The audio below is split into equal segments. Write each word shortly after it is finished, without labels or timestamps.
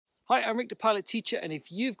Hi, I'm Rick the Pilot Teacher, and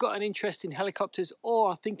if you've got an interest in helicopters or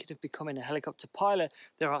are thinking of becoming a helicopter pilot,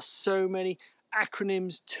 there are so many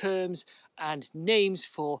acronyms, terms and names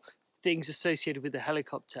for things associated with the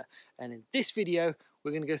helicopter. And in this video,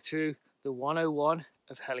 we're going to go through the 101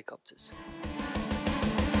 of helicopters.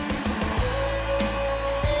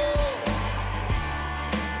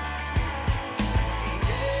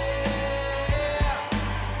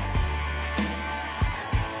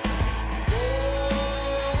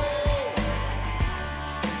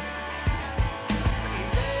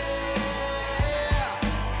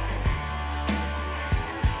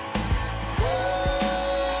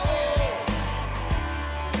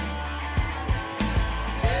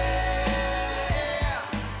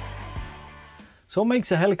 So what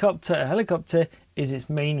makes a helicopter a helicopter is its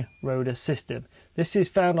main rotor system. This is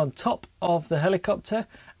found on top of the helicopter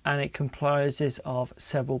and it comprises of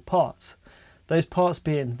several parts. Those parts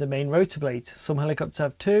being the main rotor blades. Some helicopters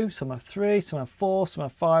have 2, some have 3, some have 4, some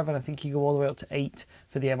have 5, and I think you go all the way up to 8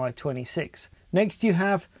 for the Mi-26. Next you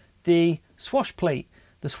have the swashplate.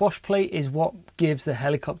 The swashplate is what gives the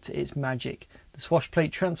helicopter its magic. The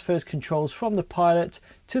swashplate transfers controls from the pilot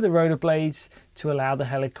to the rotor blades to allow the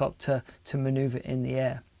helicopter to maneuver in the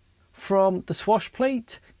air. From the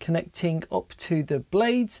swashplate connecting up to the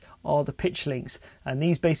blades are the pitch links, and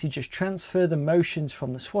these basically just transfer the motions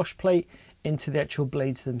from the swashplate into the actual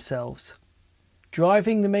blades themselves.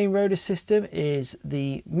 Driving the main rotor system is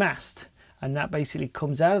the mast, and that basically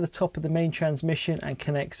comes out of the top of the main transmission and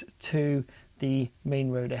connects to the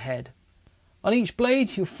main rotor head. On each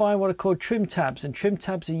blade you'll find what are called trim tabs, and trim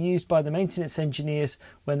tabs are used by the maintenance engineers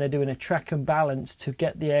when they're doing a track and balance to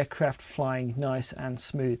get the aircraft flying nice and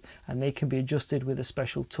smooth, and they can be adjusted with a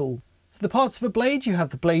special tool. So the parts of a blade, you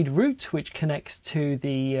have the blade root, which connects to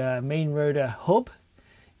the main rotor hub.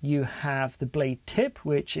 You have the blade tip,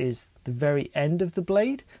 which is the very end of the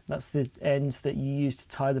blade. That's the ends that you use to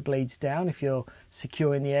tie the blades down if you're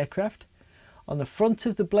securing the aircraft. On the front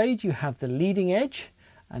of the blade you have the leading edge,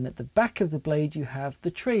 and at the back of the blade you have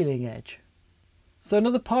the trailing edge. So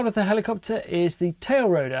another part of the helicopter is the tail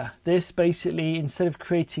rotor. This basically, instead of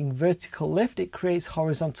creating vertical lift, it creates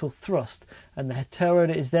horizontal thrust, and the tail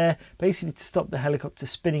rotor is there basically to stop the helicopter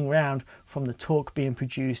spinning round from the torque being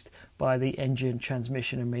produced by the engine,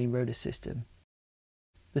 transmission and main rotor system.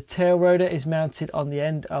 The tail rotor is mounted on the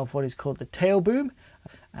end of what is called the tail boom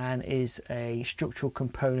and is a structural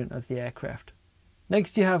component of the aircraft.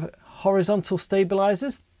 Next you have horizontal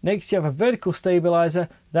stabilizers. Next you have a vertical stabilizer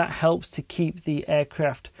that helps to keep the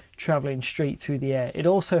aircraft traveling straight through the air. It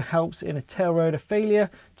also helps in a tail rotor failure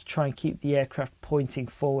to try and keep the aircraft pointing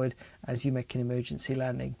forward as you make an emergency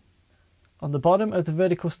landing. On the bottom of the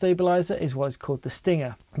vertical stabilizer is what is called the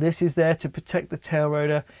stinger. This is there to protect the tail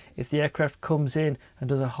rotor. If the aircraft comes in and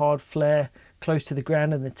does a hard flare close to the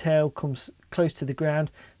ground and the tail comes close to the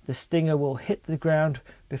ground, the stinger will hit the ground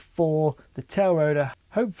before the tail rotor,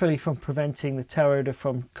 hopefully from preventing the tail rotor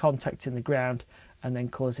from contacting the ground and then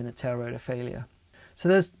causing a tail rotor failure. So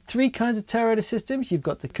there's 3 kinds of tail rotor systems. You've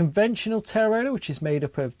got the conventional tail rotor, which is made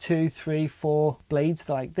up of 2, 3, 4 blades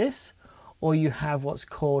like this, or you have what's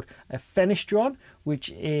called a fenestron, which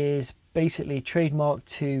is basically trademarked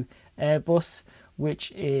to Airbus,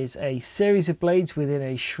 which is a series of blades within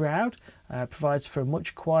a shroud, provides for a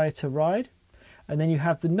much quieter ride. And then you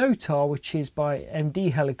have the Rotor, which is by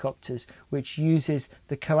MD helicopters, which uses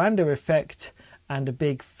the Coanda effect and a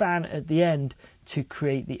big fan at the end to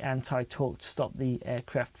create the anti-torque to stop the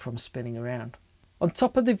aircraft from spinning around. On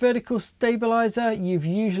top of the vertical stabilizer, you've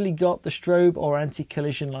usually got the strobe or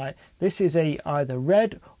anti-collision light. This is a either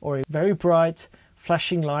red or a very bright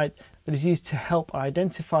flashing light that is used to help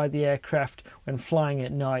identify the aircraft when flying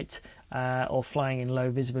at night or flying in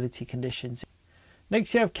low visibility conditions.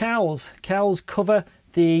 Next you have cowls. Cowls cover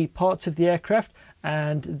the parts of the aircraft,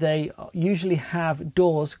 and they usually have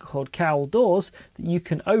doors called cowl doors that you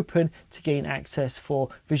can open to gain access for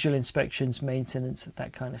visual inspections, maintenance,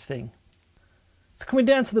 that kind of thing. So coming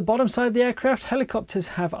down to the bottom side of the aircraft, helicopters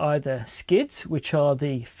have either skids, which are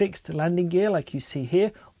the fixed landing gear like you see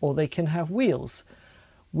here, or they can have wheels.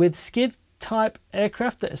 With skid type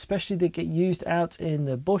aircraft that get used out in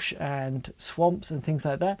the bush and swamps and things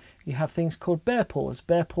like that, you have things called bearpaws.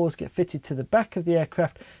 Bearpaws get fitted to the back of the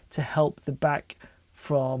aircraft to help the back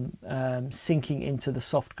from sinking into the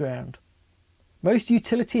soft ground. Most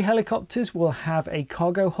utility helicopters will have a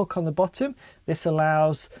cargo hook on the bottom. This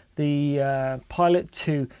allows the pilot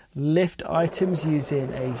to lift items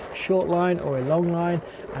using a short line or a long line,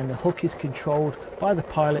 and the hook is controlled by the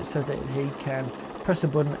pilot so that he can press a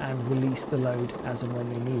button and release the load as and when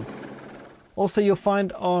they need. Also, you'll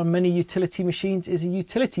find on many utility machines is a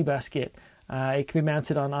utility basket. It can be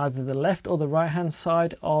mounted on either the left or the right hand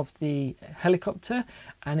side of the helicopter,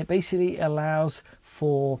 and it basically allows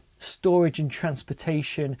for storage and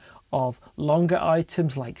transportation of longer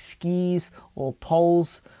items like skis or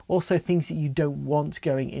poles, also things that you don't want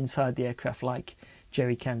going inside the aircraft like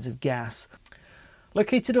jerry cans of gas.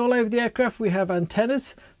 Located all over the aircraft we have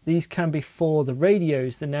antennas. These can be for the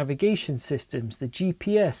radios, the navigation systems, the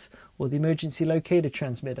GPS or the emergency locator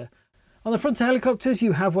transmitter. On the front of helicopters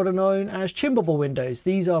you have what are known as chin bubble windows.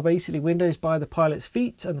 These are basically windows by the pilot's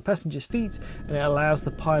feet and the passenger's feet, and it allows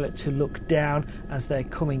the pilot to look down as they're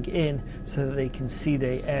coming in so that they can see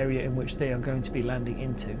the area in which they are going to be landing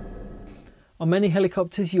into. On many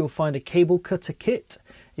helicopters you'll find a cable cutter kit.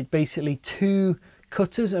 It's basically two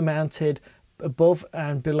cutters are mounted above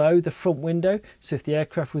and below the front window, so if the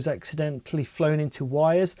aircraft was accidentally flown into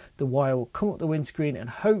wires, the wire will come up the windscreen and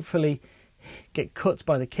hopefully get cut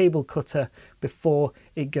by the cable cutter before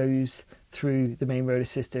it goes through the main rotor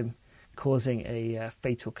system, causing a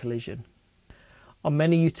fatal collision. On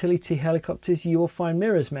many utility helicopters you will find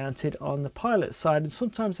mirrors mounted on the pilot side and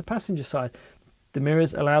sometimes the passenger side. The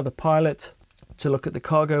mirrors allow the pilot to look at the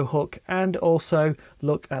cargo hook and also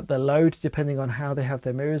look at the load depending on how they have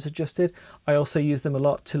their mirrors adjusted. I also use them a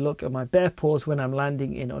lot to look at my Bearpaws when I'm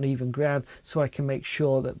landing in uneven ground, so I can make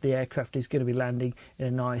sure that the aircraft is going to be landing in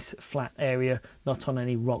a nice flat area, not on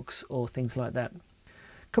any rocks or things like that.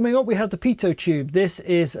 Coming up we have the Pitot Tube. This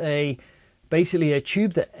is basically a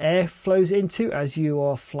tube that air flows into as you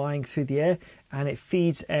are flying through the air, and it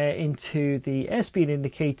feeds air into the airspeed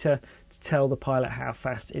indicator to tell the pilot how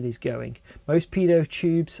fast it is going. Most pitot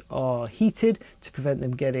tubes are heated to prevent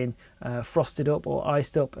them getting frosted up or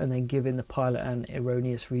iced up and then giving the pilot an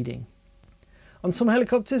erroneous reading. On some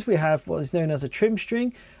helicopters we have what is known as a trim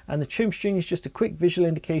string, and the trim string is just a quick visual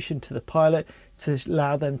indication to the pilot to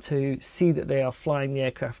allow them to see that they are flying the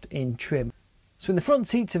aircraft in trim. So in the front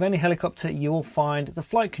seats of any helicopter you will find the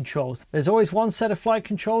flight controls. There's always one set of flight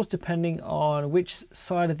controls depending on which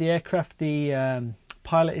side of the aircraft the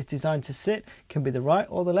pilot is designed to sit. It can be the right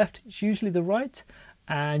or the left. It's usually the right.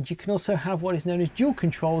 And you can also have what is known as dual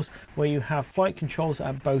controls, where you have flight controls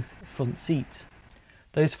at both front seats.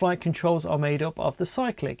 Those flight controls are made up of the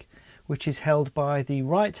cyclic, which is held by the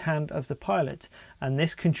right hand of the pilot, and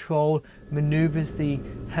this control maneuvers the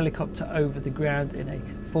helicopter over the ground in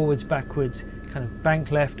a forwards backwards kind of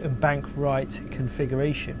bank left and bank right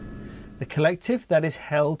configuration. The collective, that is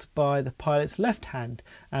held by the pilot's left hand,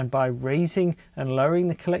 and by raising and lowering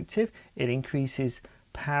the collective it increases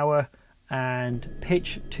power and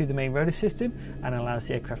pitch to the main rotor system and allows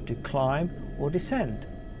the aircraft to climb or descend.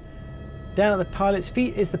 Down at the pilot's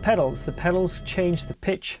feet is the pedals. The pedals change the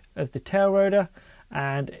pitch of the tail rotor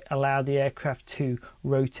and allow the aircraft to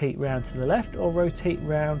rotate round to the left or rotate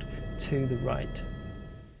round to the right.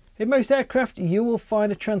 In most aircraft you will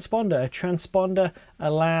find a transponder. A transponder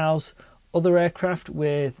allows other aircraft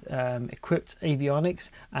with equipped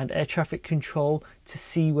avionics and air traffic control to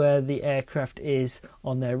see where the aircraft is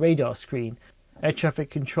on their radar screen. Air traffic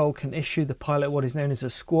control can issue the pilot what is known as a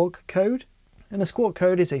squawk code. And a squawk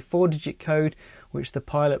code is a 4-digit code which the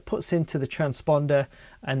pilot puts into the transponder,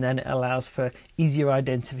 and then it allows for easier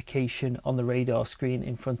identification on the radar screen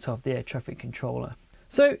in front of the air traffic controller.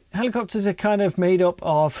 So helicopters are kind of made up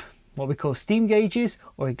of what we call steam gauges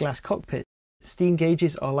or a glass cockpit. Steam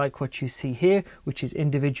gauges are like what you see here, which is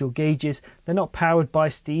individual gauges. They're not powered by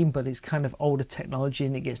steam, but it's kind of older technology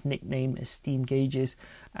and it gets nicknamed as steam gauges.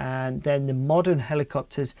 And then the modern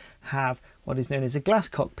helicopters have what is known as a glass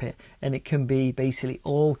cockpit, and it can be basically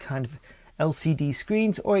all kind of LCD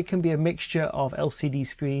screens, or it can be a mixture of LCD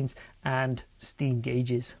screens and steam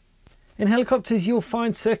gauges. In helicopters you'll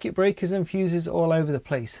find circuit breakers and fuses all over the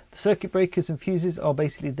place. The circuit breakers and fuses are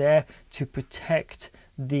basically there to protect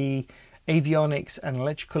the avionics and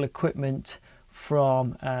electrical equipment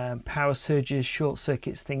from power surges, short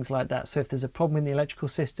circuits, things like that. So if there's a problem in the electrical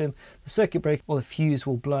system, the circuit breaker or the fuse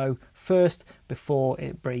will blow first before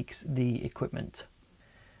it breaks the equipment.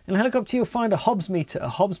 In a helicopter you'll find a Hobbs meter. A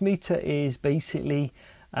Hobbs meter is basically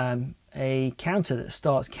a counter that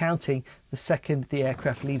starts counting the second the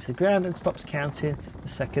aircraft leaves the ground and stops counting the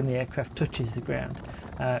second the aircraft touches the ground.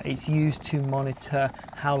 It's used to monitor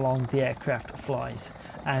how long the aircraft flies,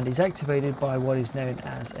 and is activated by what is known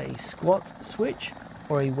as a squat switch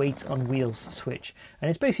or a weight on wheels switch. And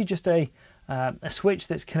it's basically just a switch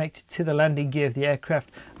that's connected to the landing gear of the aircraft,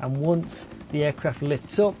 and once the aircraft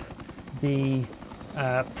lifts up, the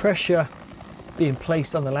pressure being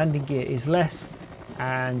placed on the landing gear is less,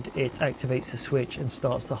 and it activates the switch and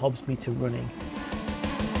starts the Hobbs meter running.